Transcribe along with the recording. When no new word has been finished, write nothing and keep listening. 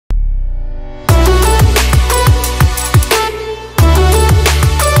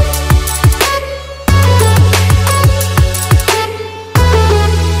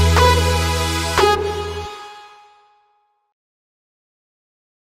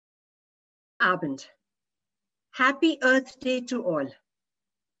Abend. Happy Earth Day to all.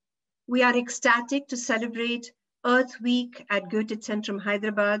 We are ecstatic to celebrate Earth Week at Goethe-Zentrum,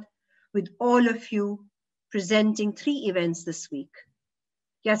 Hyderabad, with all of you presenting 3 events this week.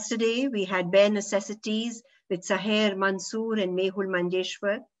 Yesterday, we had Bare Necessities with Saher Mansoor and Mehul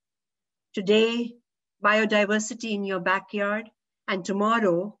Manjeshwar. Today, Biodiversity in Your Backyard. And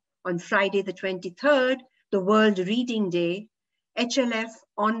tomorrow, on Friday the 23rd, the World Reading Day, HLF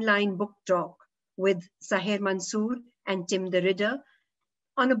online book talk with Saher Mansoor and Tim the Ridder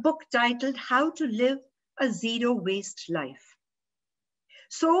on a book titled How to Live a Zero Waste Life.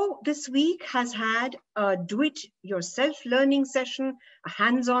 So this week has had a do-it-yourself learning session, a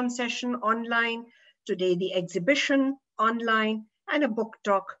hands-on session online, today the exhibition online, and a book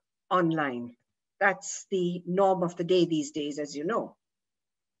talk online. That's the norm of the day these days, as you know.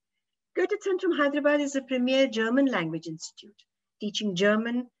 Goethe-Zentrum Hyderabad is a premier German language institute, teaching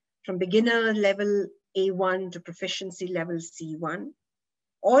German from beginner level A1 to proficiency level C1.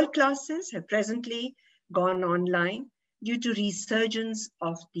 All classes have presently gone online due to resurgence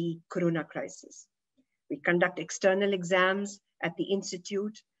of the corona crisis. We conduct external exams at the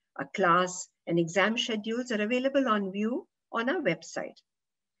institute. A class and exam schedules are available on view on our website.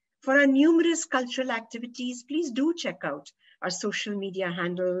 For our numerous cultural activities, please do check out our social media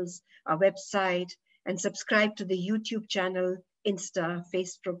handles, our website, and subscribe to the YouTube channel, Insta,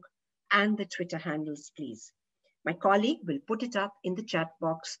 Facebook, and the Twitter handles, please. My colleague will put it up in the chat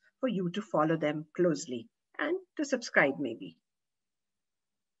box for you to follow them closely and to subscribe maybe.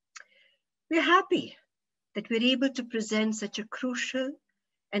 We're happy that we're able to present such a crucial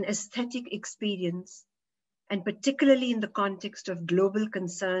and aesthetic experience, and particularly in the context of global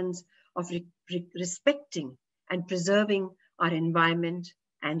concerns of respecting and preserving our environment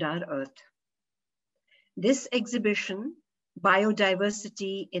and our earth. This exhibition,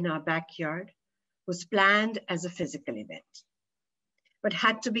 Biodiversity in Our Backyard, was planned as a physical event, but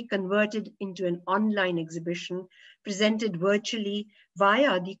had to be converted into an online exhibition presented virtually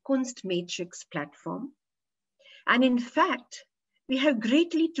via the Kunstmatrix platform. And in fact, we have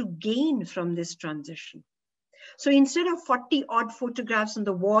greatly to gain from this transition. So instead of 40 odd photographs on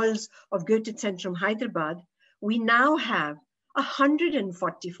the walls of Goethe-Zentrum Hyderabad, we now have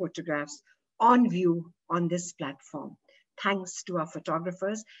 140 photographs on view on this platform. Thanks to our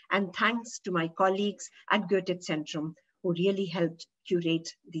photographers and thanks to my colleagues at Goethe-Zentrum who really helped curate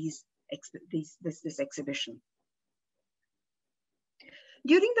this exhibition.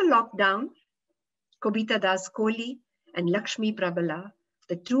 During the lockdown, Kobita and Kolli and Lakshmi Prabala,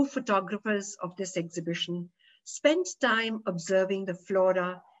 the 2 photographers of this exhibition, spent time observing the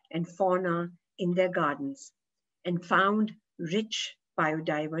flora and fauna in their gardens and found rich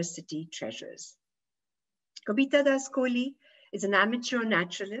biodiversity treasures. Kobita and Kolli is an amateur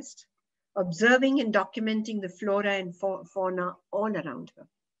naturalist, observing and documenting the flora and fauna all around her.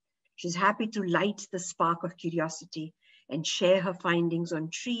 She's happy to light the spark of curiosity and share her findings on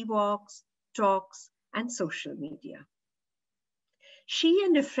tree walks, talks, and social media. She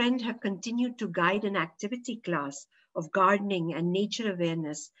and a friend have continued to guide an activity class of gardening and nature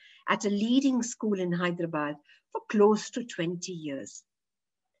awareness at a leading school in Hyderabad for close to 20 years.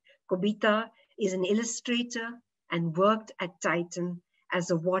 Kobita is an illustrator and worked at Titan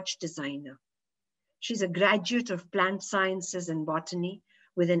as a watch designer. She's a graduate of plant sciences and botany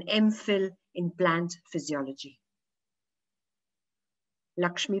with an MPhil in plant physiology.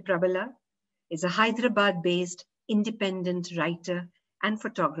 Lakshmi Prabala is a Hyderabad-based independent writer and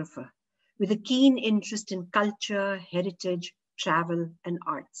photographer with a keen interest in culture, heritage, travel, and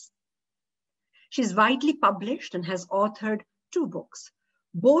arts. She's widely published and has authored 2 books,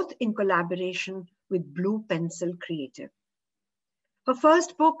 both in collaboration with Blue Pencil Creative. Her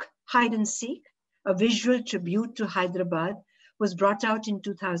first book, Hide and Seek, a visual tribute to Hyderabad, was brought out in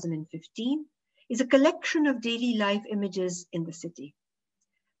 2015, is a collection of daily life images in the city.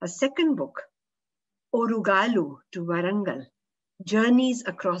 Her second book, Orugalu to Warangal, Journeys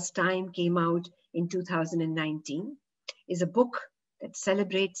Across Time, came out in 2019, is a book that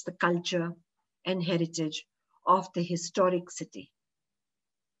celebrates the culture and heritage of the historic city.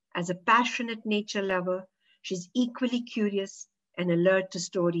 As a passionate nature lover, she's equally curious and alert to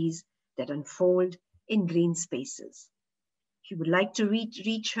stories that unfold in green spaces. If you would like to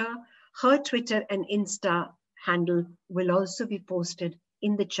reach her, her Twitter and Insta handle will also be posted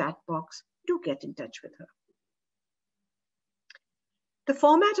in the chat box. Do get in touch with her. The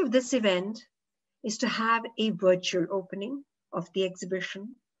format of this event is to have a virtual opening of the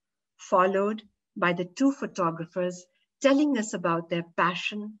exhibition, followed by the 2 photographers telling us about their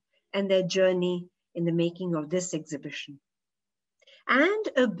passion and their journey in the making of this exhibition. and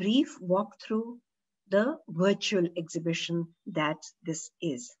a brief walk through the virtual exhibition that this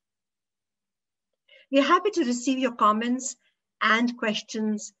is. We are happy to receive your comments and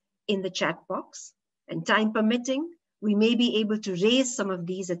questions in the chat box, and time permitting, we may be able to raise some of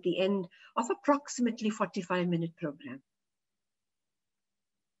these at the end of approximately 45-minute program.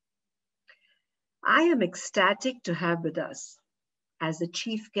 I am ecstatic to have with us as the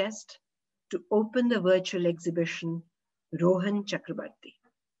chief guest to open the virtual exhibition, Rohan Chakrabarti,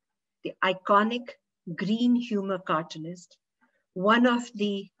 the iconic green humor cartoonist, one of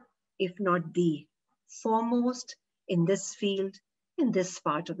the, if not the, foremost in this field in this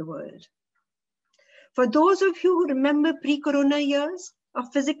part of the world. For those of you who remember pre-corona years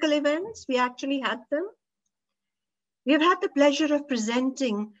of physical events, we actually had them. We have had the pleasure of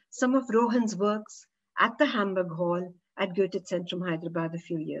presenting some of Rohan's works at the Hamburg Hall at Goethe-Zentrum, Hyderabad a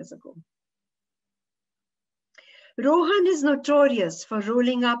few years ago. Rohan is notorious for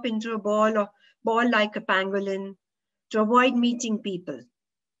rolling up into a ball like a pangolin to avoid meeting people.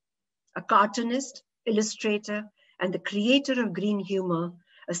 A cartoonist, illustrator, and the creator of Green Humor,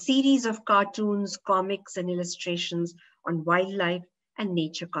 a series of cartoons, comics, and illustrations on wildlife and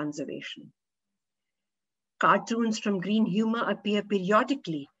nature conservation. Cartoons from Green Humor appear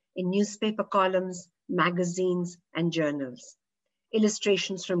periodically in newspaper columns, magazines, and journals.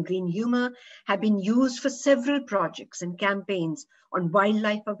 Illustrations from Green Humor have been used for several projects and campaigns on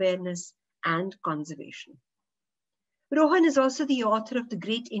wildlife awareness and conservation. Rohan is also the author of The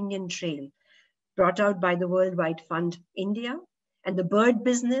Great Indian Trail, brought out by the Worldwide Fund India, and The Bird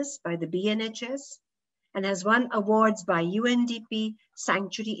Business by the BNHS, and has won awards by UNDP,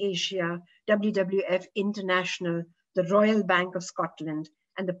 Sanctuary Asia, WWF International, the Royal Bank of Scotland,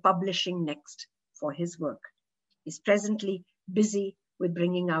 and the Publishing Next for his work. He's presently busy with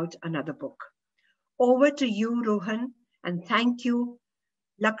bringing out another book. Over to you, Rohan, and thank you,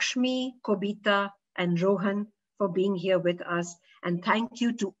 Lakshmi, Kobita, and Rohan for being here with us. And thank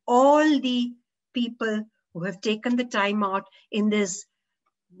you to all the people who have taken the time out in this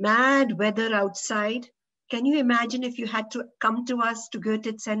mad weather outside. Can you imagine if you had to come to us to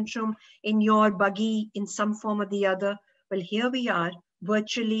Goethe-Zentrum in your buggy in some form or the other? Well, here we are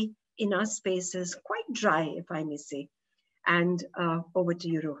virtually in our spaces, quite dry, if I may say. And over to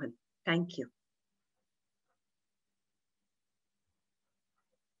you, Rohan. Thank you.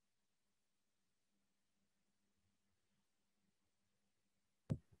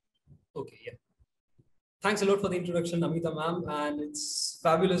 Okay, yeah. Thanks a lot for the introduction, Amita ma'am, and it's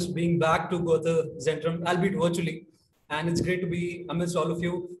fabulous being back to Goethe-Zentrum, albeit virtually. And it's great to be amidst all of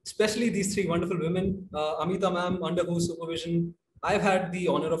you, especially these three wonderful women. Amita ma'am, under whose supervision I've had the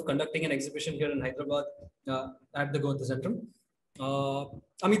honor of conducting an exhibition here in Hyderabad at the Goethe-Zentrum.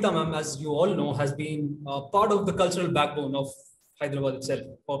 Amita ma'am, as you all know, has been part of the cultural backbone of Hyderabad itself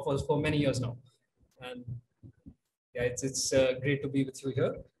for many years now. And yeah, it's great to be with you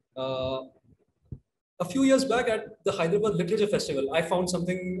here. A few years back at the Hyderabad Literature Festival, I found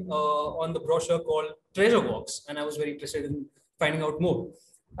something on the brochure called Treasure Walks, and I was very interested in finding out more.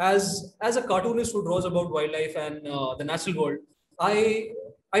 As a cartoonist who draws about wildlife and the natural world, I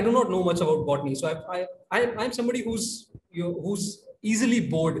do not know much about botany. So I'm somebody who's easily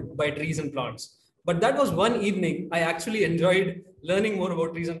bored by trees and plants. But that was one evening I actually enjoyed learning more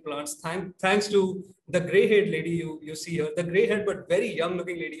about trees and plants, thanks to the gray-haired lady you see here, the gray-haired but very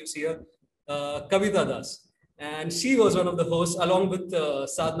young-looking lady you see here, Kavita Das. And she was one of the hosts, along with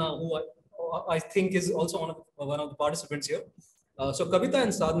Sadhna, who I think is also one of the participants here. So Kavita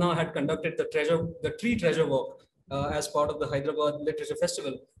and Sadhna had conducted the tree treasure walk as part of the Hyderabad Literature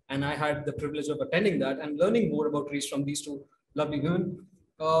Festival. And I had the privilege of attending that and learning more about trees from these two lovely women.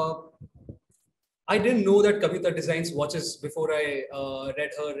 I didn't know that Kavita designs watches before I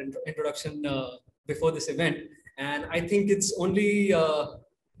read her introduction before this event. And I think it's only,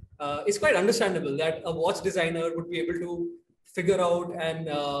 it's quite understandable that a watch designer would be able to figure out and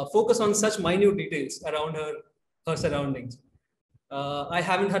focus on such minute details around her surroundings. I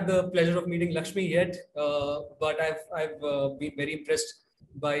haven't had the pleasure of meeting Lakshmi yet, but I've been very impressed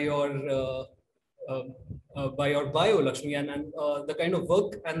by your bio, Lakshmi, and the kind of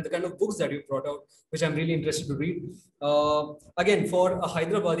work and the kind of books that you brought out, which I'm really interested to read. Again, for a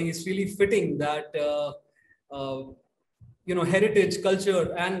Hyderabadi, it's really fitting that heritage,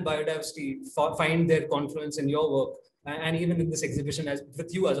 culture, and biodiversity find their confluence in your work, and even in this exhibition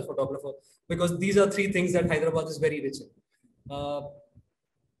with you as a photographer, because these are three things that Hyderabad is very rich in.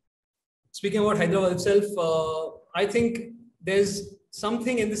 Speaking about Hyderabad itself, I think there's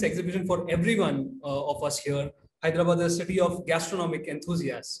something in this exhibition for everyone of us here. Hyderabad is a city of gastronomic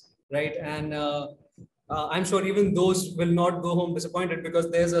enthusiasts, right? And I'm sure even those will not go home disappointed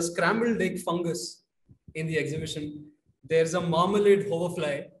because there's a scrambled egg fungus in the exhibition. There's a marmalade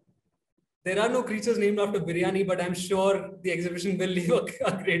hoverfly. There are no creatures named after biryani, but I'm sure the exhibition will leave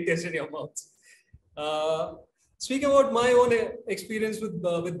a great taste in your mouth. Uh, Speaking about my own experience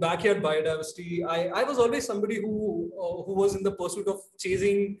with backyard biodiversity, I was always somebody who was in the pursuit of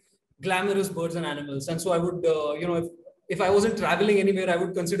chasing glamorous birds and animals, and so I would if I wasn't traveling anywhere, I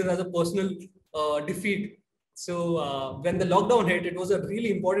would consider as a personal defeat. So when the lockdown hit, it was a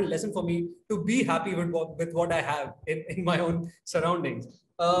really important lesson for me to be happy with what I have in my own surroundings.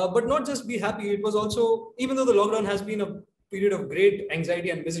 But not just be happy, it was also, even though the lockdown has been a period of great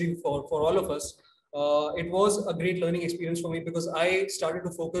anxiety and misery for all of us, it was a great learning experience for me because I started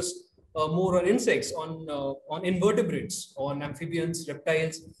to focus more on insects, on invertebrates, on amphibians,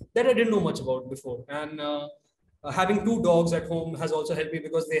 reptiles that I didn't know much about before. And having two dogs at home has also helped me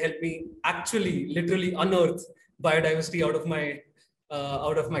because they help me actually literally unearth biodiversity out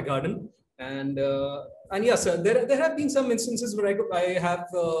of my garden. And yes, there have been some instances where I have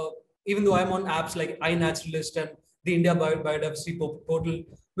even though I'm on apps like iNaturalist and the India Biodiversity portal,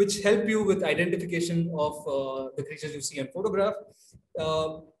 which help you with identification of the creatures you see and photograph.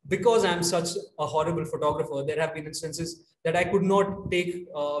 Because I'm such a horrible photographer, there have been instances that I could not take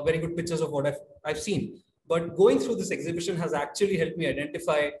very good pictures of what I've seen. But going through this exhibition has actually helped me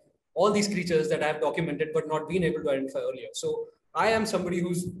identify all these creatures that I've documented but not been able to identify earlier. So I am somebody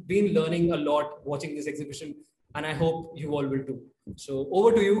who's been learning a lot watching this exhibition, and I hope you all will too. So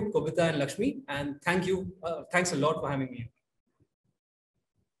over to you, Kobita and Lakshmi, and thank you. Thanks a lot for having me.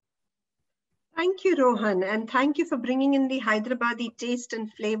 Thank you, Rohan, and thank you for bringing in the Hyderabadi taste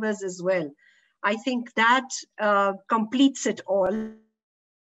and flavors as well. I think that completes it all.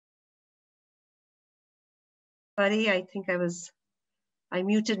 Sorry, I think I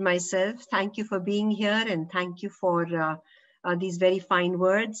muted myself. Thank you for being here, and thank you for these very fine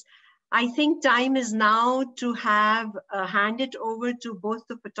words. I think time is now to hand it over to both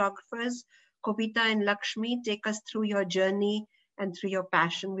the photographers, Kobita and Lakshmi. Take us through your journey and through your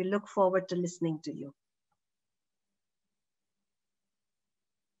passion. We look forward to listening to you.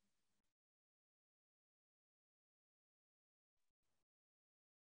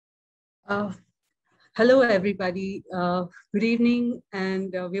 Hello, everybody. Good evening,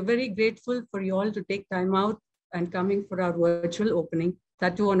 and we're very grateful for you all to take time out and coming for our virtual opening,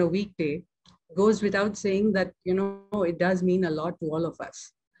 that too on a weekday. Goes without saying that, it does mean a lot to all of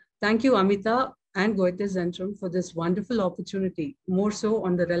us. Thank you, Amita and Goethe-Zentrum, for this wonderful opportunity, more so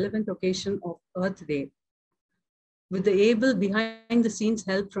on the relevant occasion of Earth Day. With the able behind-the-scenes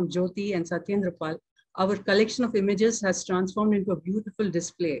help from Jyoti and Satyendrapal, our collection of images has transformed into a beautiful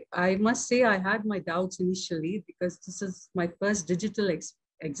display. I must say I had my doubts initially because this is my first digital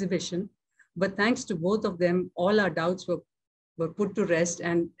exhibition, but thanks to both of them, all our doubts were put to rest,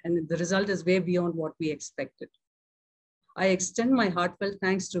 and the result is way beyond what we expected. I extend my heartfelt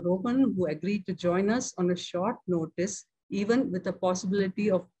thanks to Rohan, who agreed to join us on a short notice, even with the possibility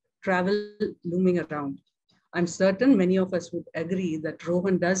of travel looming around. I'm certain many of us would agree that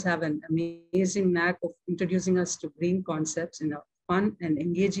Rohan does have an amazing knack of introducing us to green concepts in a fun and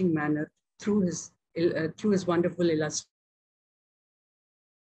engaging manner through his wonderful illustration.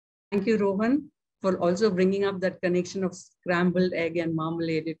 Thank you, Rohan, for also bringing up that connection of scrambled egg and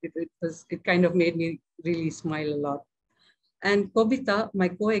marmalade. It kind of made me really smile a lot. And Kobita, my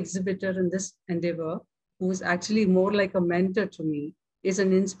co-exhibitor in this endeavor, who is actually more like a mentor to me, is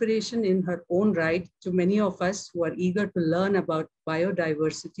an inspiration in her own right to many of us who are eager to learn about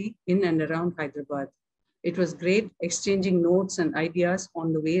biodiversity in and around Hyderabad. It was great exchanging notes and ideas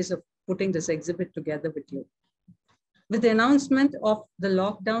on the ways of putting this exhibit together with you. With the announcement of the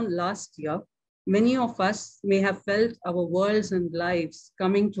lockdown last year, many of us may have felt our worlds and lives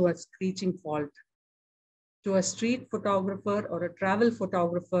coming to a screeching halt. To a street photographer or a travel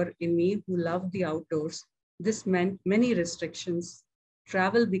photographer in me who loved the outdoors, this meant many restrictions.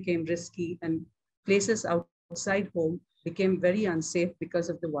 Travel became risky and places outside home became very unsafe because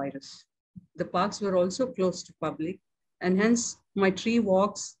of the virus. The parks were also closed to public, and hence my tree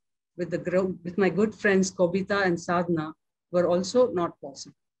walks with my good friends Kobita and Sadhana were also not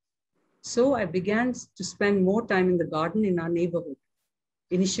possible. So I began to spend more time in the garden in our neighborhood,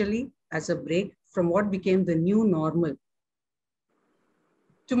 initially as a break from what became the new normal.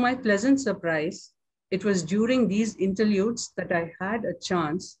 To my pleasant surprise, it was during these interludes that I had a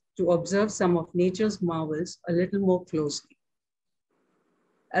chance to observe some of nature's marvels a little more closely.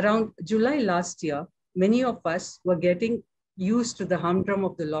 Around July last year, many of us were getting used to the humdrum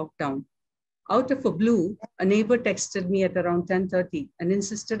of the lockdown. Out of a blue, a neighbor texted me at around 10:30 and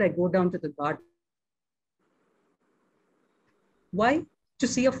insisted I go down to the garden. Why? To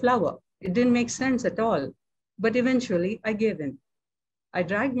see a flower. It didn't make sense at all. But eventually I gave in. I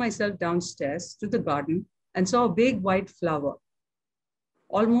dragged myself downstairs to the garden and saw a big white flower,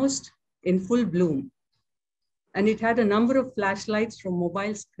 almost in full bloom. And it had a number of flashlights from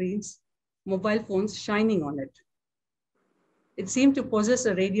mobile phones shining on it. It seemed to possess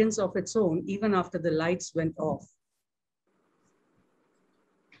a radiance of its own even after the lights went off.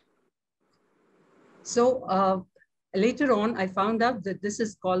 So later on, I found out that this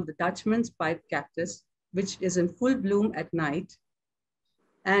is called the Dutchman's pipe cactus, which is in full bloom at night,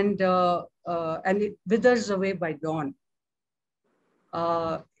 and it withers away by dawn.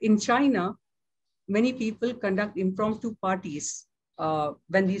 In China, many people conduct impromptu parties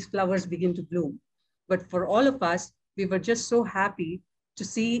when these flowers begin to bloom. But for all of us, we were just so happy to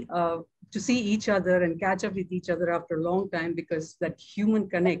see each other and catch up with each other after a long time, because that human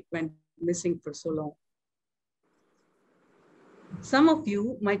connect went missing for so long. Some of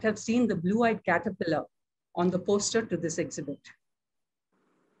you might have seen the blue-eyed caterpillar on the poster to this exhibit.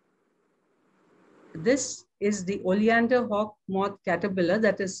 This is the oleander hawk moth caterpillar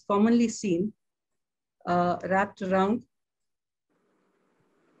that is commonly seen wrapped around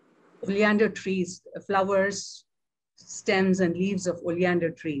oleander trees, flowers, stems, and leaves of oleander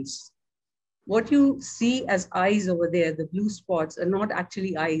trees. What you see as eyes over there, the blue spots, are not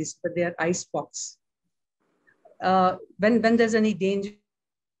actually eyes, but they are eye spots. When there's any danger,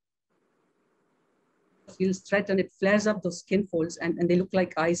 feels threatened, it flares up those skin folds and they look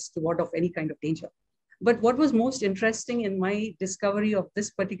like eyes to ward off any kind of danger. But what was most interesting in my discovery of this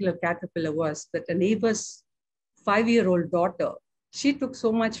particular caterpillar was that a neighbor's 5-year-old daughter, she took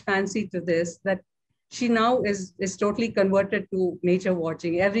so much fancy to this that she now is totally converted to nature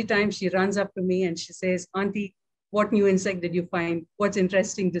watching. Every time she runs up to me and she says, "Auntie, what new insect did you find? What's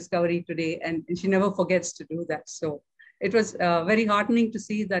interesting discovery today?" And she never forgets to do that. So it was very heartening to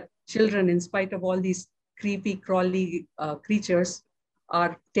see that children, in spite of all these creepy, crawly creatures,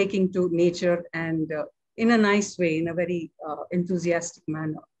 are taking to nature and in a nice way, in a very enthusiastic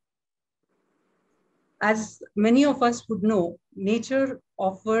manner. As many of us would know, nature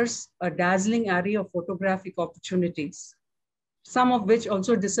offers a dazzling array of photographic opportunities, some of which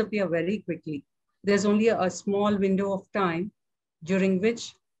also disappear very quickly. There's only a small window of time during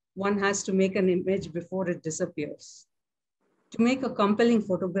which one has to make an image before it disappears. To make a compelling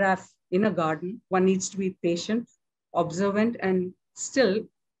photograph in a garden, one needs to be patient, observant, and still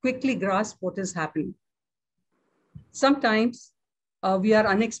quickly grasp what is happening. Sometimes we are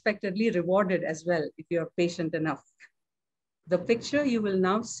unexpectedly rewarded as well if you are patient enough. The picture you will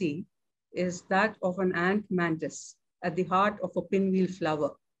now see is that of an ant mantis at the heart of a pinwheel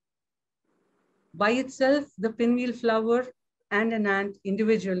flower. By itself, the pinwheel flower and an ant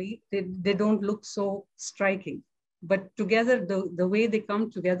individually, they don't look so striking. But together, the way they come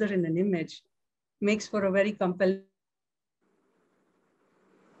together in an image makes for a very compelling,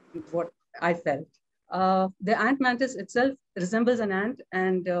 what I felt. The ant mantis itself resembles an ant,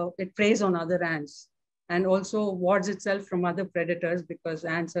 and it preys on other ants and also wards itself from other predators because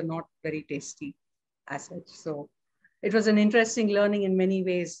ants are not very tasty as such. So it was an interesting learning in many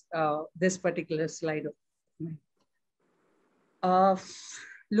ways, this particular slide of mine.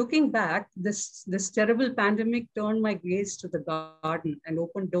 Looking back, this terrible pandemic turned my gaze to the garden and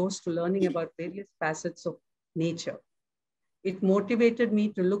opened doors to learning about various facets of nature. It motivated me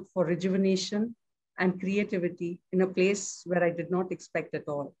to look for rejuvenation and creativity in a place where I did not expect at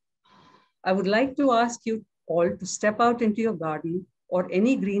all. I would like to ask you all to step out into your garden or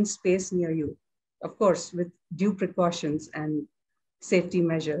any green space near you, of course, with due precautions and safety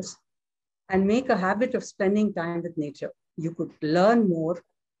measures, and make a habit of spending time with nature. You could learn more,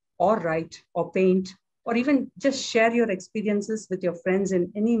 or write, or paint, or even just share your experiences with your friends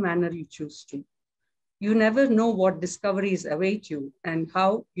in any manner you choose to. You never know what discoveries await you and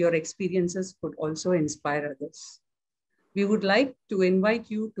how your experiences could also inspire others. We would like to invite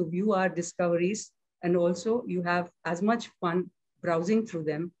you to view our discoveries, and also you have as much fun browsing through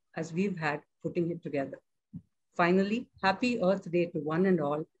them as we've had putting it together. Finally, happy Earth Day to one and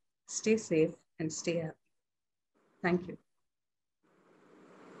all. Stay safe and stay happy. Thank you.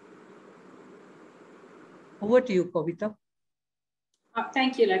 Over to you, Kobita.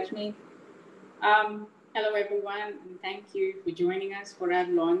 Thank you, Lakshmi. Hello, everyone, and thank you for joining us for our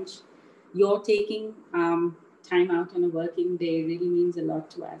launch. Your taking time out on a working day really means a lot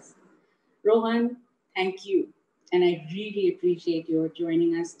to us. Rohan, thank you. And I really appreciate your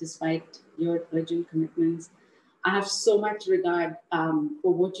joining us despite your urgent commitments. I have so much regard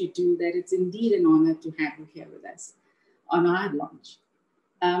for what you do that it's indeed an honor to have you here with us on our launch.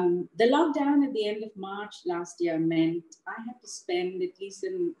 The lockdown at the end of March last year meant I had to spend at least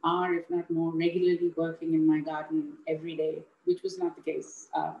an hour, if not more, regularly working in my garden every day, which was not the case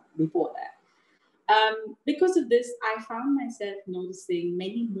before that. Because of this, I found myself noticing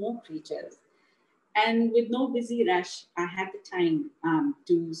many more creatures. And with no busy rush, I had the time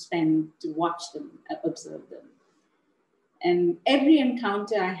to spend to watch them, observe them. And every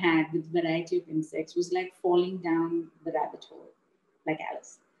encounter I had with a variety of insects was like falling down the rabbit hole, like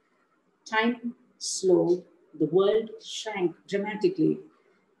Alice. Time slowed, the world shrank dramatically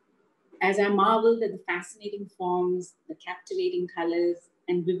as I marveled at the fascinating forms, the captivating colors,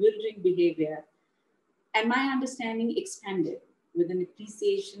 and bewildering behavior. And my understanding expanded with an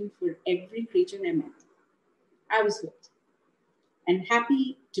appreciation for every creature I met. I was hooked and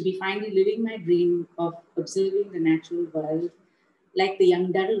happy to be finally living my dream of observing the natural world like the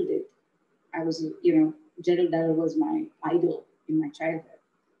young Durrell did. I was, Gerald Durrell was my idol in my childhood.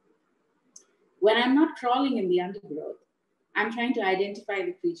 When I'm not crawling in the undergrowth, I'm trying to identify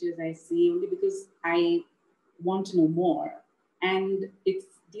the creatures I see only because I want to know more. And these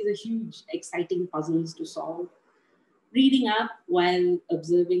are huge, exciting puzzles to solve. Reading up while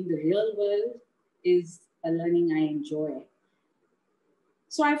observing the real world is a learning I enjoy.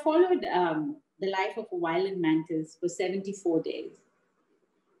 So I followed the life of a wild mantis for 74 days.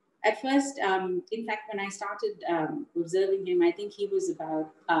 At first, in fact, when I started observing him, I think he was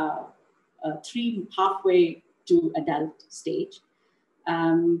about halfway to adult stage.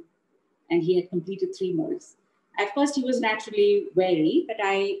 And he had completed 3 molts. At first, he was naturally wary, but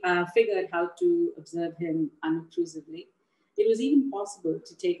I figured how to observe him unobtrusively. It was even possible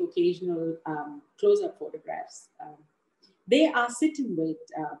to take occasional close-up photographs. They are sit-and-wait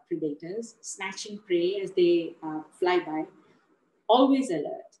predators, snatching prey as they fly by, always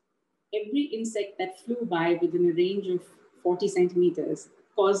alert. Every insect that flew by within a range of 40 centimeters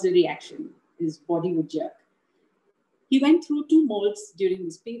caused a reaction. His body would jerk. He went through 2 molts during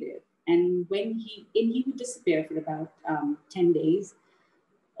this period, and he would disappear for about 10 days,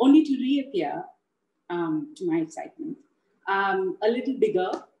 only to reappear, to my excitement, a little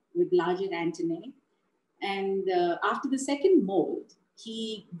bigger with larger antennae. And after the second mold,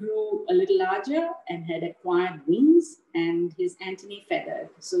 he grew a little larger and had acquired wings and his antennae feathered.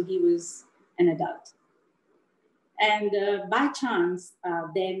 So he was an adult. And by chance,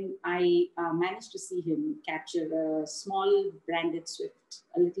 then I managed to see him capture a small branded swift,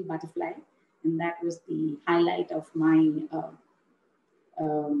 a little butterfly. And that was the highlight of my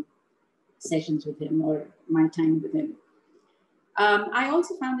sessions with him, or my time with him. I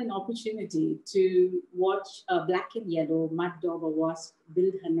also found an opportunity to watch a black and yellow mud dauber wasp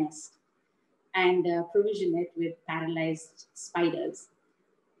build her nest and provision it with paralyzed spiders.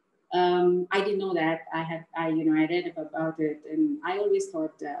 I didn't know that. I read about it, and I always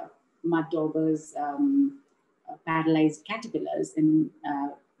thought mud daubers paralyzed caterpillars and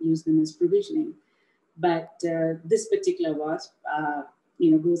use them as provisioning. But this particular wasp,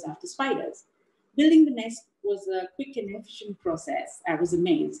 goes after spiders. Building the nest was a quick and efficient process. I was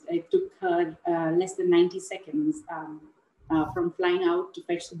amazed. It took her less than 90 seconds from flying out to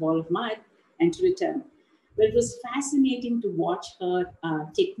fetch the ball of mud and to return. But it was fascinating to watch her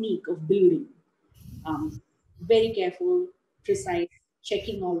technique of building. Very careful, precise,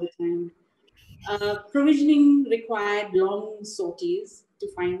 checking all the time. Provisioning required long sorties to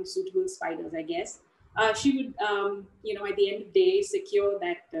find suitable spiders, I guess. She would, at the end of the day, secure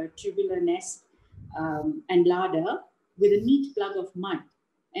that tubular nest and larder with a neat plug of mud,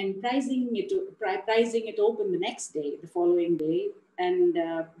 and prizing it open the following day, and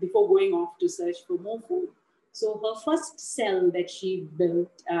before going off to search for more food. So her first cell that she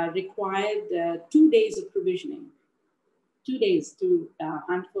built required 2 days of provisioning, 2 days to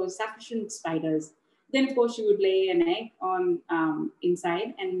hunt for sufficient spiders. Then, of course, she would lay an egg on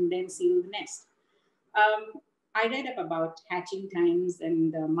inside and then seal the nest. I read up about hatching times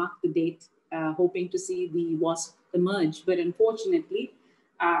and marked the date, hoping to see the wasp emerge. But unfortunately,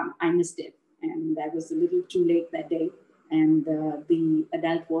 I missed it. And I was a little too late that day. And the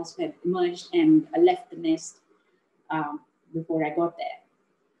adult wasp had emerged and left the nest before I got there.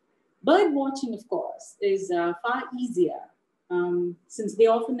 Bird watching, of course, is far easier since they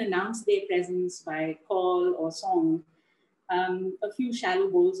often announce their presence by call or song. A few shallow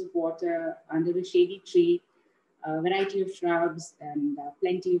bowls of water under a shady tree, a variety of shrubs, and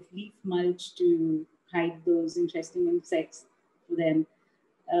plenty of leaf mulch to hide those interesting insects for them,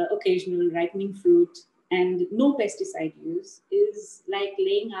 occasional ripening fruit, and no pesticide use is like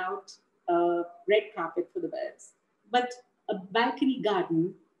laying out a red carpet for the birds. But a balcony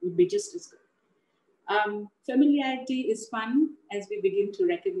garden would be just as good. Familiarity is fun as we begin to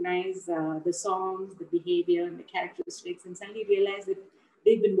recognize the songs, the behavior, and the characteristics, and suddenly realize that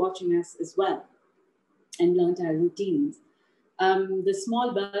they've been watching us as well and learned our routines. The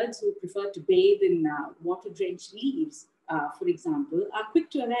small birds who prefer to bathe in water-drenched leaves, for example, are quick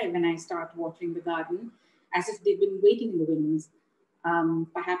to arrive when I start watering the garden, as if they've been waiting in the wings,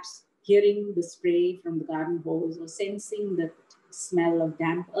 perhaps hearing the spray from the garden hose or sensing the smell of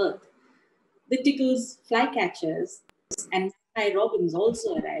damp earth. The tickles, flycatchers, and sky robins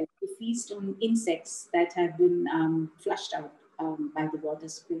also arrive to feast on insects that have been flushed out by the water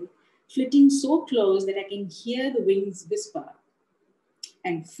spray, flitting so close that I can hear the wings whisper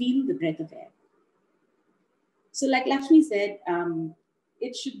and feel the breath of air. So like Lakshmi said,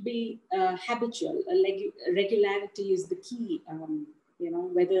 it should be habitual. Regularity is the key,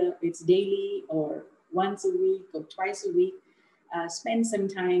 whether it's daily or once a week or twice a week. Spend some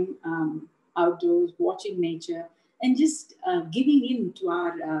time outdoors, watching nature, and just giving in to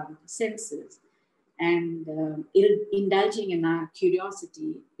our senses and indulging in our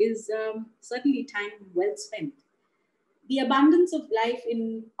curiosity is certainly time well spent. The abundance of life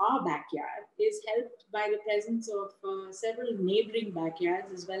in our backyard is helped by the presence of several neighboring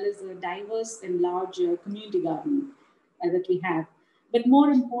backyards, as well as a diverse and large community garden that we have. But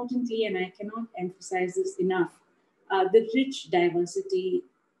more importantly, and I cannot emphasize this enough, the rich diversity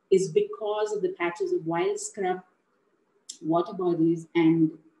is because of the patches of wild scrub, water bodies, and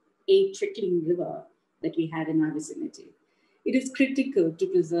a trickling river that we had in our vicinity. It is critical to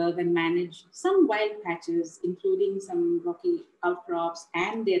preserve and manage some wild patches, including some rocky outcrops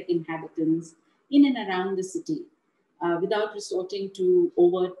and their inhabitants in and around the city, without resorting to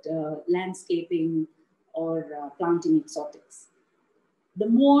overt landscaping or planting exotics. The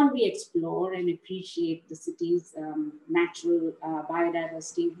more we explore and appreciate the city's natural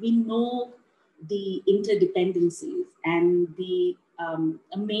biodiversity, we know the interdependencies and the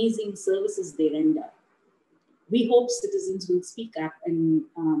amazing services they render. We hope citizens will speak up and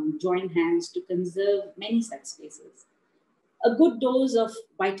join hands to conserve many such spaces. A good dose of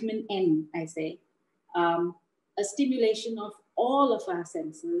vitamin N, I say, a stimulation of all of our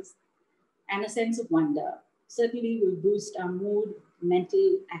senses and a sense of wonder certainly will boost our mood,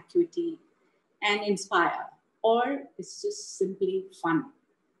 mental acuity, and inspire. Or it's just simply fun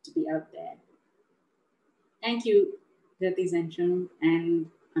to be out there. Thank you, Goethe-Zentrum and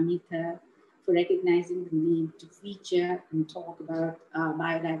Amita, for recognizing the need to feature and talk about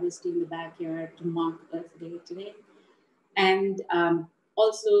biodiversity in the backyard to mark Earth Day today. And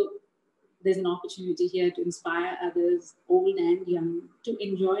also, there's an opportunity here to inspire others, old and young, to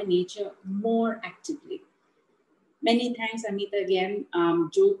enjoy nature more actively. Many thanks, Amita, again,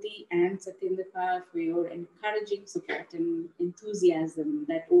 Jyoti and Satyendra for your encouraging support and enthusiasm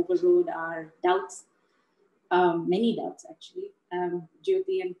that overrode our doubts, many doubts actually.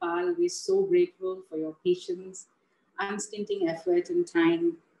 Jyoti and Pal, we're so grateful for your patience, unstinting effort and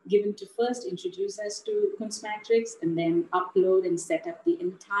time given to first introduce us to Kunstmatrix and then upload and set up the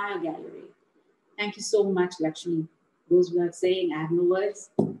entire gallery. Thank you so much, Lakshmi. Goes without saying, I have no words.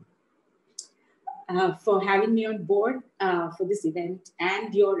 For having me on board for this event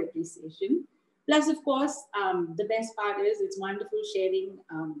and your appreciation. Plus, of course, the best part is it's wonderful sharing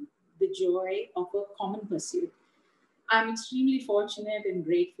the joy of a common pursuit. I'm extremely fortunate and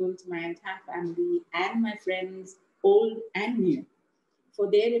grateful to my entire family and my friends, old and new, for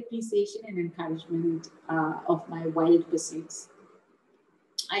their appreciation and encouragement of my wild pursuits.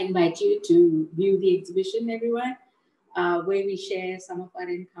 I invite you to view the exhibition, everyone, where we share some of our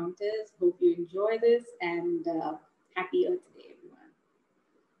encounters. Hope you enjoy this, and happy Earth Day, everyone.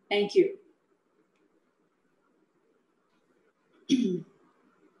 Thank you.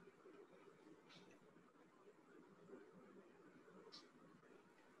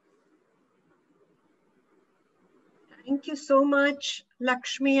 Thank you so much,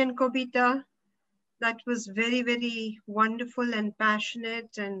 Lakshmi and Kobita. That was very, very wonderful and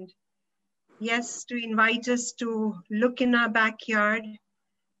passionate. And yes, to invite us to look in our backyard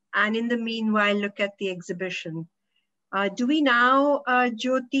and in the meanwhile, look at the exhibition. Do we now,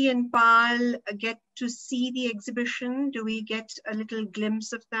 Jyoti and Pal, get to see the exhibition? Do we get a little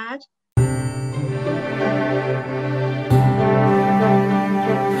glimpse of that?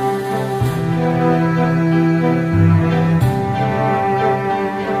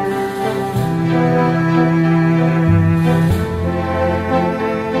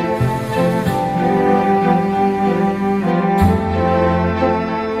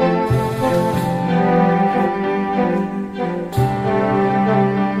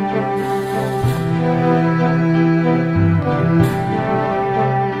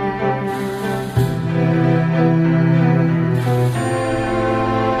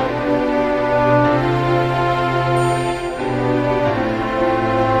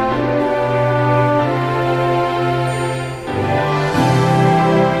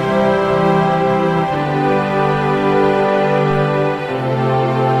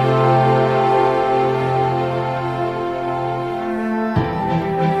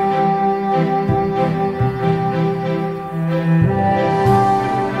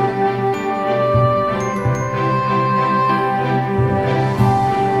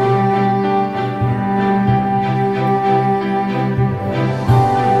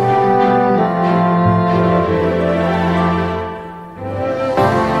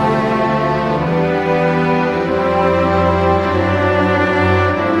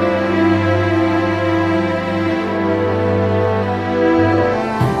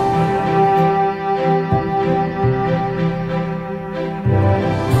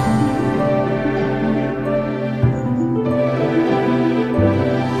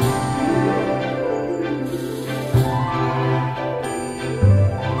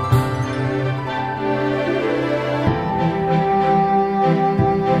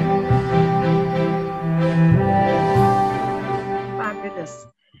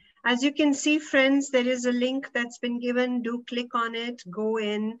 As you can see, friends, there is a link that's been given. Do click on it, go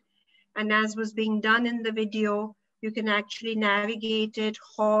in. And as was being done in the video, you can actually navigate it,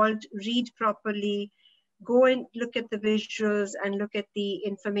 halt, read properly, go and look at the visuals and look at the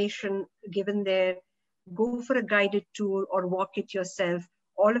information given there. Go for a guided tour or walk it yourself.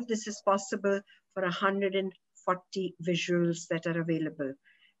 All of this is possible for 140 visuals that are available.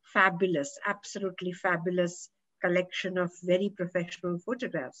 Fabulous, absolutely fabulous collection of very professional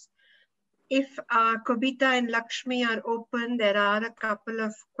photographs. If Kobita and Lakshmi are open, there are a couple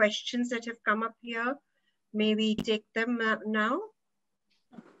of questions that have come up here. May we take them now?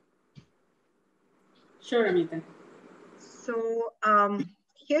 Sure, Amita. So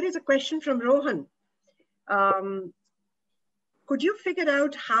here is a question from Rohan. Could you figure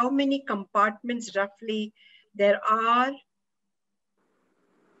out how many compartments roughly there are?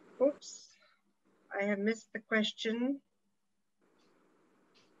 Oops, I have missed the question.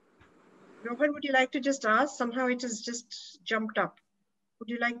 Rohan, would you like to just ask? Somehow it has just jumped up. Would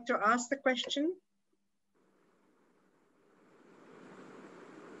you like to ask the question?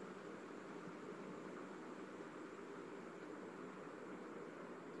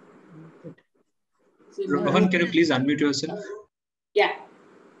 Rohan, can you please unmute yourself? Yeah,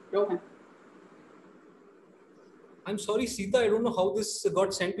 Rohan. I'm sorry, Sita, I don't know how this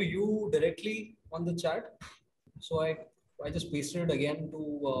got sent to you directly on the chat. So I just pasted it again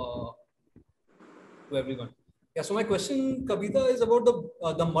to everyone. Yeah, so my question, Kavita, is about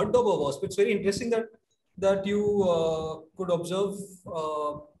the mud dauber wasp. It's very interesting that you could observe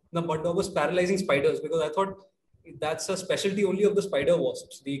the mud daubers paralyzing spiders, because I thought that's a specialty only of the spider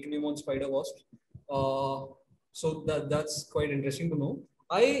wasps, the ichneumon spider wasps. So that's quite interesting to know.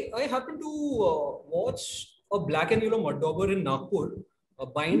 I happened to watch a black and yellow mud dauber in Nagpur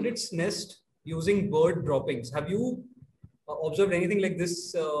bind its nest using bird droppings. Have you observed anything like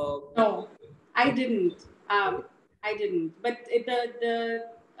this? No, I didn't. I didn't. But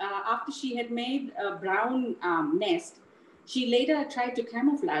after she had made a brown nest, she later tried to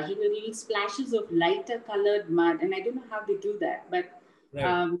camouflage it with little splashes of lighter colored mud. And I don't know how they do that, but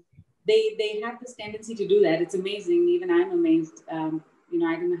right. They have this tendency to do that. It's amazing. Even I'm amazed. I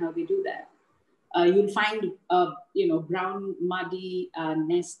don't know how they do that. You'll find brown muddy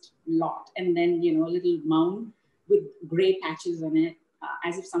nest lot, and then a little mound with gray patches on it,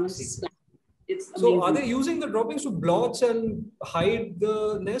 as if someone's splashed. It's amazing. So are they using the droppings to blotch and hide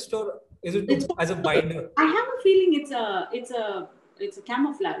the nest, or is it as a binder? I have a feeling it's a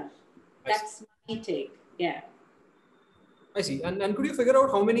camouflage. That's my take. Yeah. I see. And could you figure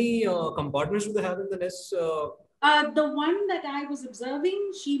out how many compartments do they have in the nest? The one that I was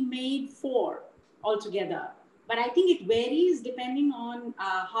observing, she made 4 altogether. But I think it varies depending on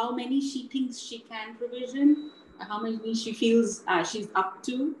how many she thinks she can provision, how many she feels she's up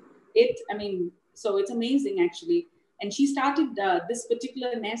to it. I mean, so it's amazing actually. And she started this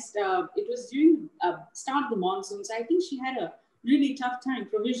particular nest, it was during start of the monsoon. So I think she had a really tough time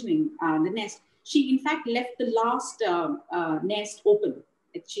provisioning the nest. She in fact left the last nest open.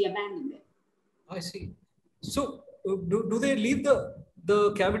 She abandoned it. I see. So do they leave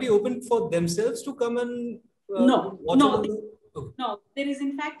the cavity open for themselves to come and no. There is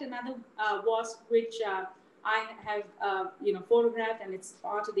in fact another wasp which I have photographed, and it's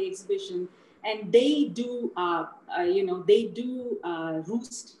part of the exhibition. And they do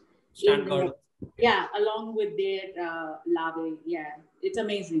roost. Along with their larvae. Yeah, it's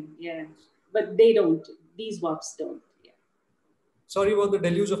amazing. Yeah, but they don't. These wasps don't. Yeah. Sorry about the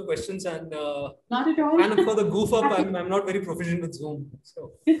deluge of questions, and not at all. And for the goof up, I'm not very proficient with Zoom.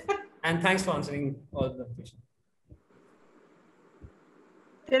 So, and thanks for answering all the questions.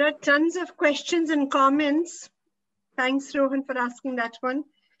 There are tons of questions and comments. Thanks, Rohan, for asking that one.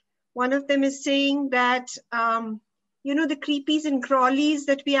 One of them is saying that, the creepies and crawlies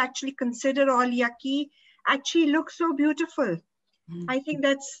that we actually consider all yucky actually look so beautiful. I think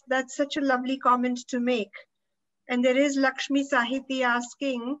that's such a lovely comment to make. And there is Lakshmi Sahiti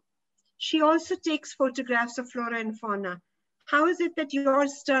asking, she also takes photographs of flora and fauna. How is it that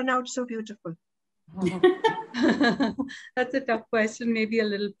yours turn out so beautiful? That's a tough question. Maybe a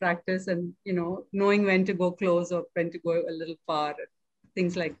little practice and, knowing when to go close or when to go a little far,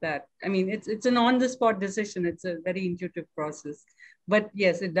 things like that. I mean, it's an on-the-spot decision. It's a very intuitive process. But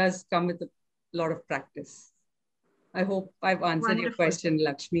yes, it does come with a lot of practice. I hope I've answered your question,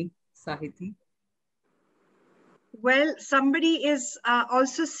 Lakshmi Sahiti. Well, somebody is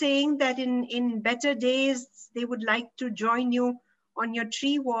also saying that in better days, they would like to join you on your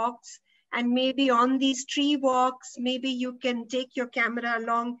tree walks. And maybe on these tree walks, maybe you can take your camera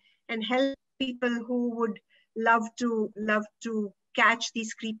along and help people who would love to catch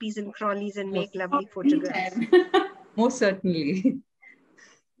these creepies and crawlies and make lovely photographs. Most certainly.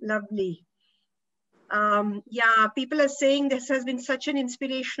 Lovely. Yeah, people are saying this has been such an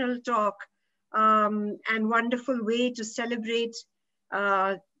inspirational talk and wonderful way to celebrate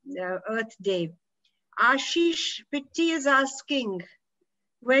Earth Day. Ashish Pitti is asking,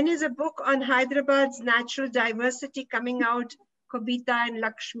 when is a book on Hyderabad's natural diversity coming out, Kobita and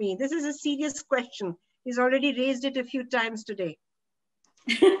Lakshmi? This is a serious question. He's already raised it a few times today.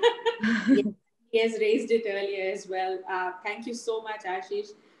 Yes, he has raised it earlier as well. Thank you so much, Ashish,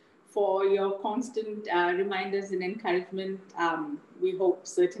 for your constant reminders and encouragement. We hope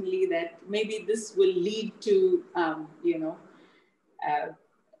certainly that maybe this will lead to, you know,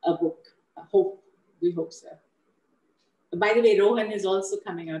 a book. We hope so. By the way, Rohan is also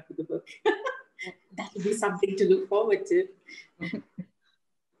coming out with a book. That will be something to look forward to.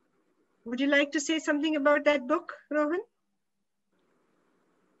 Would you like to say something about that book, Rohan?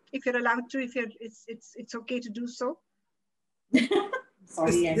 If you're allowed to, if you're, it's okay to do so.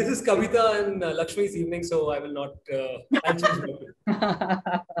 Sorry, this is Kobita and Lakshmi's evening, so I will not answer.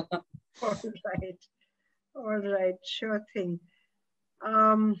 All right, sure thing.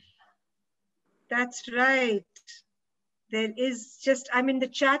 That's right. There is just, I mean, the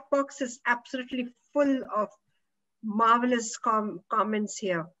chat box is absolutely full of marvelous comments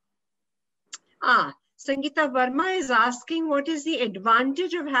here. Sangeeta Verma is asking, what is the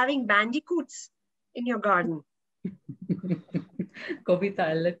advantage of having bandicoots in your garden? Kobita,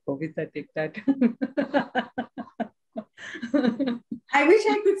 I'll let Kobita take that. I wish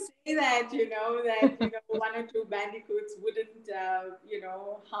I could say that, one or two bandicoots wouldn't,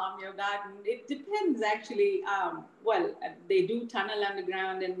 harm your garden. It depends, actually. Well, they do tunnel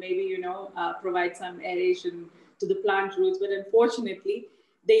underground and maybe, provide some aeration to the plant roots. But unfortunately,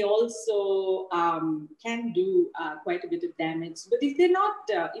 they also can do quite a bit of damage. But if they're not,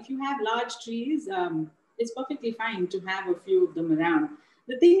 if you have large trees, it's perfectly fine to have a few of them around.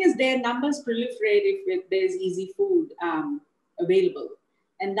 The thing is, their numbers proliferate if there's easy food available.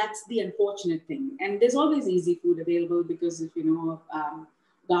 And that's the unfortunate thing. And there's always easy food available because if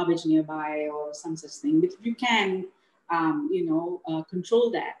garbage nearby or some such thing. But if you can,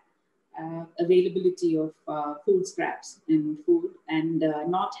 control that availability of food scraps and food and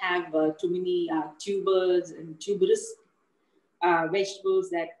not have too many tubers and tuberous vegetables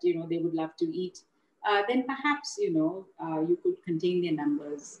that, they would love to eat, then perhaps, you could contain their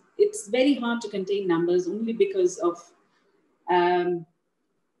numbers. It's very hard to contain numbers only because of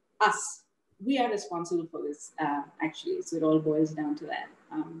us. We are responsible for this, actually. So it all boils down to that.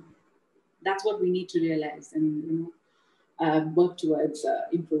 That's what we need to realize and work towards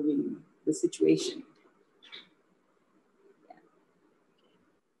improving the situation. Yeah.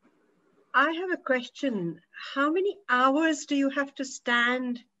 I have a question. How many hours do you have to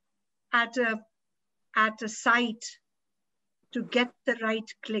stand at a site to get the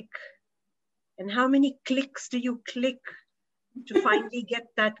right click? And how many clicks do you click to finally get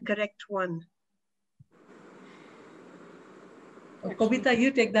that correct one? Kobita,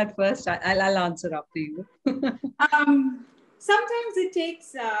 you take that first. I'll answer after you. Sometimes it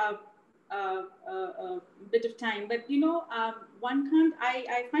takes a bit of time, but one can't.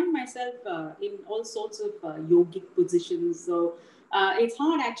 I find myself in all sorts of yogic positions, so it's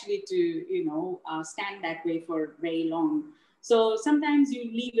hard actually to stand that way for very long. So sometimes you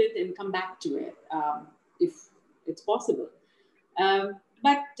leave it and come back to it if it's possible.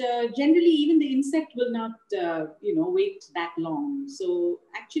 But generally, even the insect will not, wait that long. So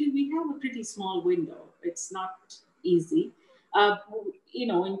actually, we have a pretty small window. It's not easy.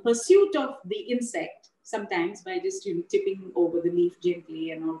 In pursuit of the insect, sometimes by just tipping over the leaf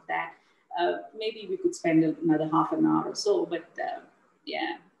gently and all of that, maybe we could spend another half an hour or so. But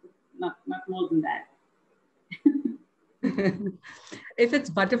yeah, not more than that. If it's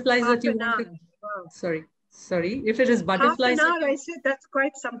butterflies that you want to, sorry. If it is butterflies, half an hour, I said that's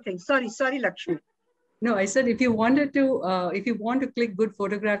quite something. Sorry, Lakshmi. No, I said if you want to click good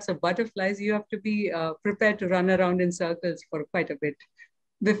photographs of butterflies, you have to be prepared to run around in circles for quite a bit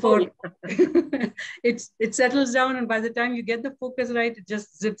before it settles down. And by the time you get the focus right, it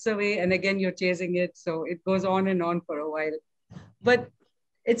just zips away, and again you're chasing it. So it goes on and on for a while. But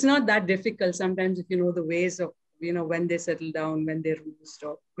it's not that difficult. Sometimes if you know the ways of when they settle down, when they roost,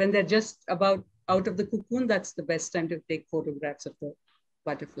 or when they're just about out of the cocoon, that's the best time to take photographs of the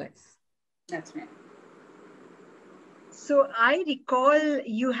butterflies. That's right. So I recall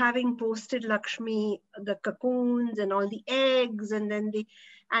you having posted, Lakshmi, the cocoons and all the eggs, and then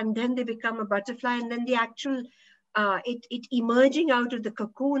they become a butterfly, and then the actual it emerging out of the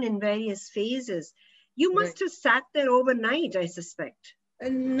cocoon in various phases. You must have sat there overnight, I suspect.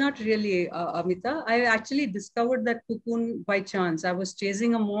 Not really, Amita. I actually discovered that cocoon by chance. I was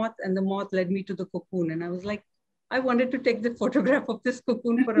chasing a moth and the moth led me to the cocoon. And I was like, I wanted to take the photograph of this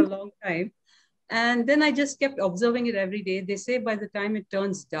cocoon for a long time. And then I just kept observing it every day. They say by the time it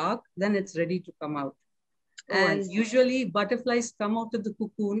turns dark, then it's ready to come out. Oh, and usually butterflies come out of the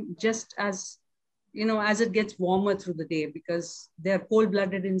cocoon just as, as it gets warmer through the day, because they're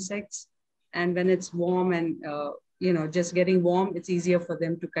cold-blooded insects. And when it's warm and, just getting warm, it's easier for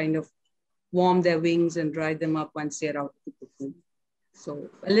them to kind of warm their wings and dry them up once they're out of the cocoon. So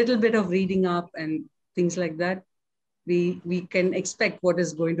a little bit of reading up and things like that, we can expect what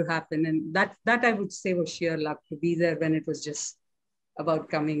is going to happen. And that I would say was sheer luck to be there when it was just about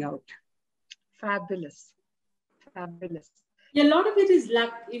coming out. Fabulous. Fabulous. Yeah, a lot of it is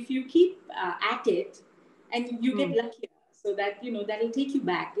luck. If you keep at it and you get luckier, so that, that'll take you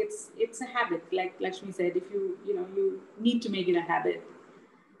back. It's a habit. Like Lakshmi said, if you need to make it a habit.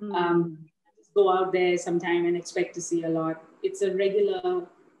 Just go out there sometime and expect to see a lot. It's a regular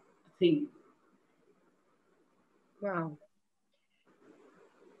thing. Wow.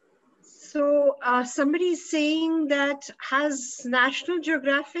 So somebody's saying that, has National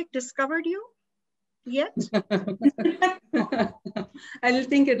Geographic discovered you yet? I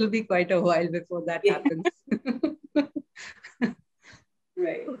think it'll be quite a while before that happens.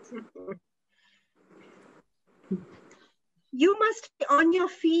 Right. You must be on your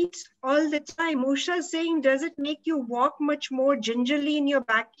feet all the time. Usha's saying, does it make you walk much more gingerly in your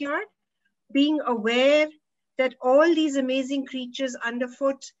backyard? Being aware that all these amazing creatures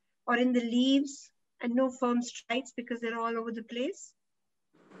underfoot or in the leaves and no firm strides because they're all over the place?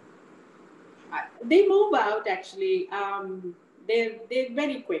 They move out actually. They're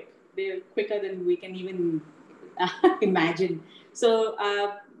very quick. They're quicker than we can even imagine. So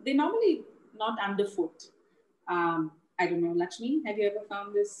they're normally not underfoot. I don't know, Lakshmi, have you ever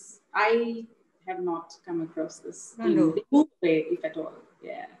found this? I have not come across this. No. They move away, if at all.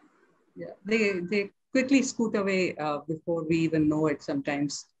 Yeah. They quickly scoot away before we even know it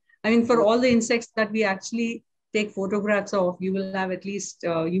sometimes. I mean, for all the insects that we actually take photographs of, you will have at least,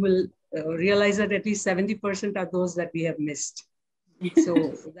 you will realize that at least 70% are those that we have missed.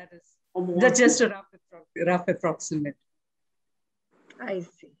 So that's just a rough approximate. I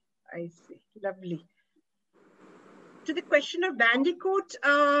see. Lovely. To the question of bandicoot,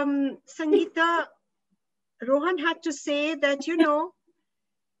 Sangeeta, Rohan had to say that,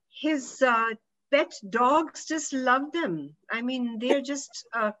 his pet dogs just love them. I mean, they're just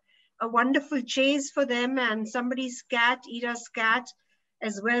a wonderful chase for them, and somebody's cat, Ira's cat,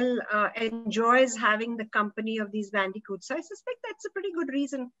 as well, enjoys having the company of these bandicoots. So I suspect that's a pretty good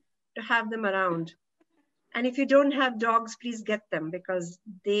reason to have them around. And if you don't have dogs, please get them because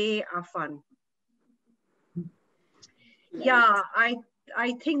they are fun. Yeah,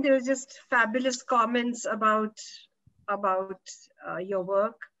 I think there was just fabulous comments about your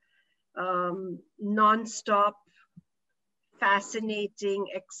work. Non-stop, fascinating,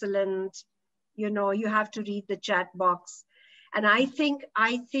 excellent. You have to read the chat box. And I think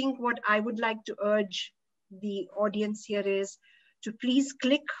what I would like to urge the audience here is to please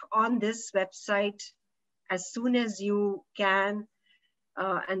click on this website as soon as you can,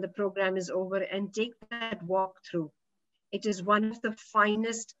 and the program is over, and take that walk through. It is one of the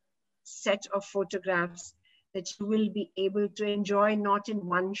finest set of photographs that you will be able to enjoy, not in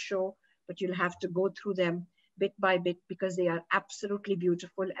one show, but you'll have to go through them bit by bit because they are absolutely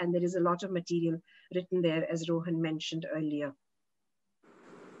beautiful and there is a lot of material written there, as Rohan mentioned earlier.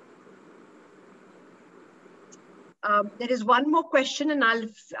 There is one more question and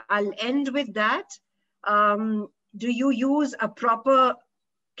I'll end with that. Do you use a proper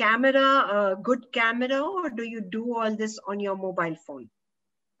camera, a good camera, or do you do all this on your mobile phone?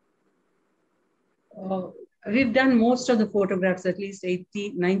 We've done most of the photographs, at least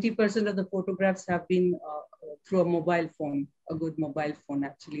 90% of the photographs have been through a mobile phone, a good mobile phone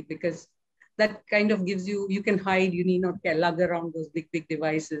actually, because that kind of gives you can hide, you need not lug around those big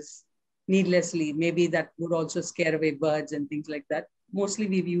devices needlessly. Maybe that would also scare away birds and things like that. Mostly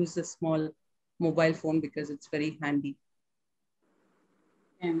we've used a small mobile phone because it's very handy.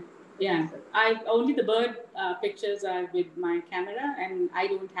 Yeah. Only the bird pictures are with my camera, and I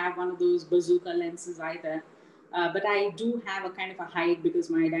don't have one of those bazooka lenses either. But I do have a kind of a hide because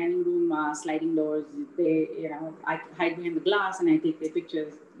my dining room sliding doors, I hide behind the glass and I take their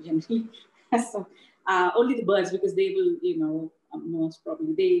pictures generally. So only the birds, because they will, most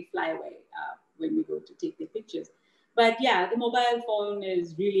probably they fly away when we go to take their pictures. But yeah, the mobile phone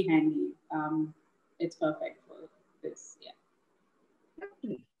is really handy. It's perfect for this. Yeah.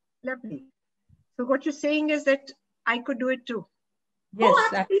 Lovely. So what you're saying is that I could do it too. Yes, Oh,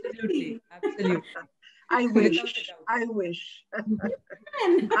 absolutely. Absolutely. I wish. I wish.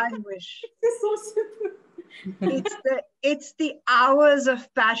 I wish. This is so simple. It's the hours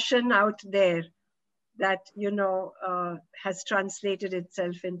of passion out there that, you know, has translated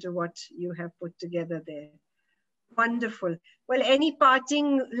itself into what you have put together there. Wonderful. Well, any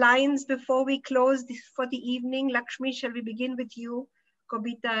parting lines before we close this for the evening? Lakshmi, shall we begin with you,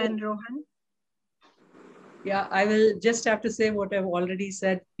 Kobita and Rohan? Yeah, I will just have to say what I've already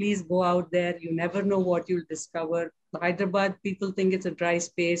said. Please go out there. You never know what you'll discover. Hyderabad, people think it's a dry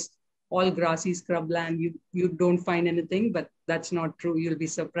space, all grassy scrubland. You don't find anything, but that's not true. You'll be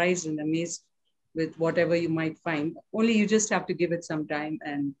surprised and amazed with whatever you might find. Only you just have to give it some time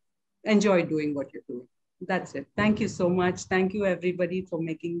and enjoy doing what you're doing. That's it. Thank you so much. Thank you, everybody, for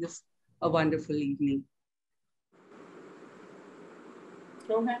making this a wonderful evening.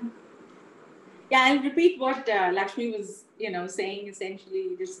 Rohan? Yeah, I'll repeat what Lakshmi was, saying.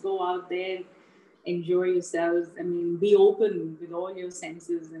 Essentially, just go out there, enjoy yourselves. I mean, be open with all your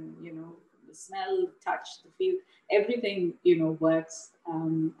senses, and the smell, the touch, the feel, everything works,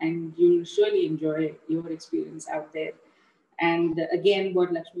 and you'll surely enjoy your experience out there. And again,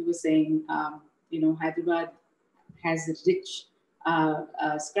 what Lakshmi was saying, Hyderabad has a rich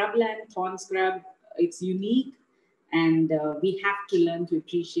scrubland, thorn scrub. It's unique. And we have to learn to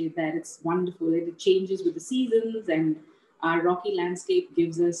appreciate that. It's wonderful. It changes with the seasons, and our rocky landscape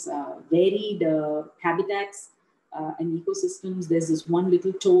gives us varied habitats and ecosystems. There's this one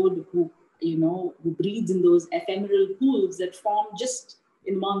little toad who breeds in those ephemeral pools that form just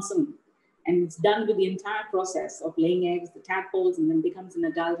in monsoon. And it's done with the entire process of laying eggs, the tadpoles, and then becomes an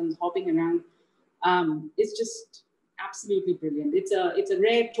adult and hopping around. It's just absolutely brilliant. It's a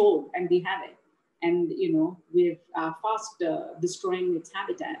rare toad, and we have it. And, we're fast destroying its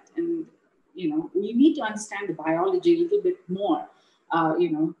habitat. And, we need to understand the biology a little bit more,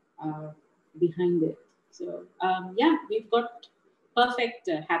 behind it. So, yeah, we've got perfect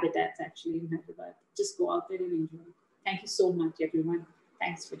habitats actually in Hyderabad. Just go out there and enjoy. Thank you so much, everyone.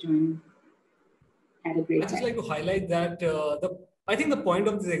 Thanks for joining. Had a great time. I'd just like to highlight that I think the point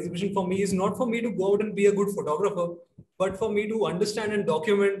of this exhibition for me is not for me to go out and be a good photographer, but for me to understand and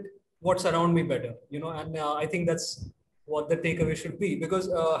document what's around me better, and I think that's what the takeaway should be, because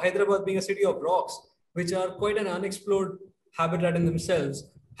Hyderabad being a city of rocks, which are quite an unexplored habitat in themselves,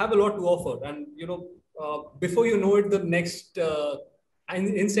 have a lot to offer. And, before you know it, the next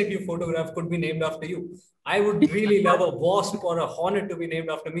insect you photograph could be named after you. I would really love a wasp or a hornet to be named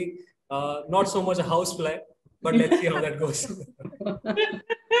after me. Not so much a housefly, but let's see how that goes.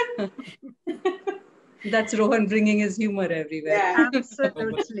 That's Rohan bringing his humor everywhere. Yeah,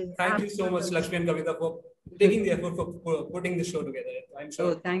 absolutely. Thank you so much, Lakshmi and Kavita, for taking the effort for putting the show together. I'm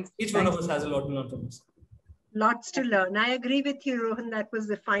sure each one of us has a lot to learn from this. Lots to learn. I agree with you, Rohan. That was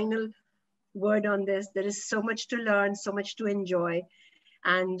the final word on this. There is so much to learn, so much to enjoy,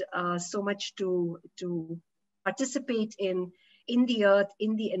 and so much to participate in the earth,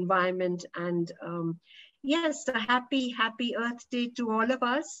 in the environment. And yes, a happy Earth Day to all of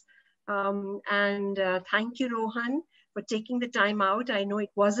us. And thank you, Rohan, for taking the time out. I know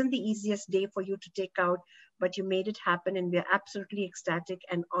it wasn't the easiest day for you to take out, but you made it happen, and we're absolutely ecstatic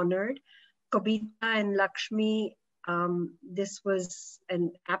and honored. Kobita and Lakshmi, this was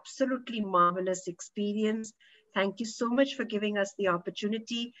an absolutely marvelous experience. Thank you so much for giving us the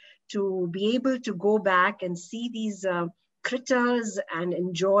opportunity to be able to go back and see these critters and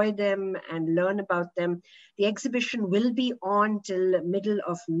enjoy them and learn about them. The exhibition will be on till middle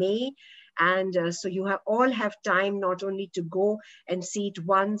of May. And so you all have time not only to go and see it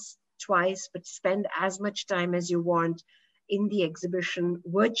once, twice, but spend as much time as you want in the exhibition,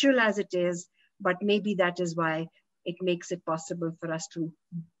 virtual as it is, but maybe that is why it makes it possible for us to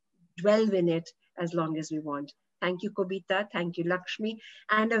dwell in it as long as we want. Thank you, Kobita. Thank you, Lakshmi.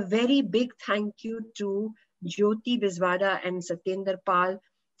 And a very big thank you to Jyoti Biswara and Satyendra Pal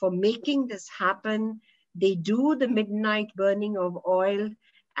for making this happen. They do the midnight burning of oil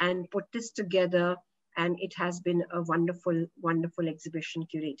and put this together, and it has been a wonderful, wonderful exhibition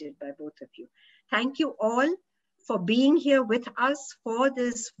curated by both of you. Thank you all for being here with us for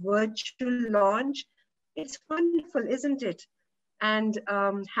this virtual launch. It's wonderful, isn't it? And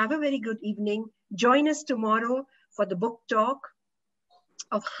have a very good evening. Join us tomorrow for the book talk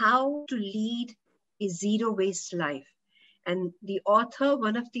of How to Lead a Zero Waste Life. And the author,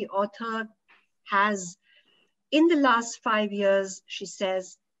 one of the authors, has, in the last 5 years, she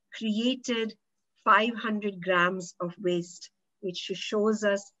says, created 500 grams of waste, which she shows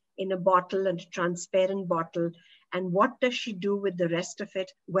us in a bottle, a transparent bottle. And what does she do with the rest of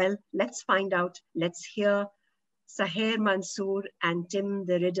it? Well, let's find out. Let's hear Sahir Mansoor and Tim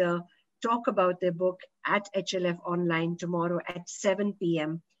the Ridder talk about their book at HLF Online tomorrow at 7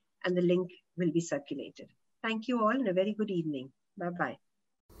 p.m. and the link will be circulated. Thank you all and a very good evening. Bye-bye.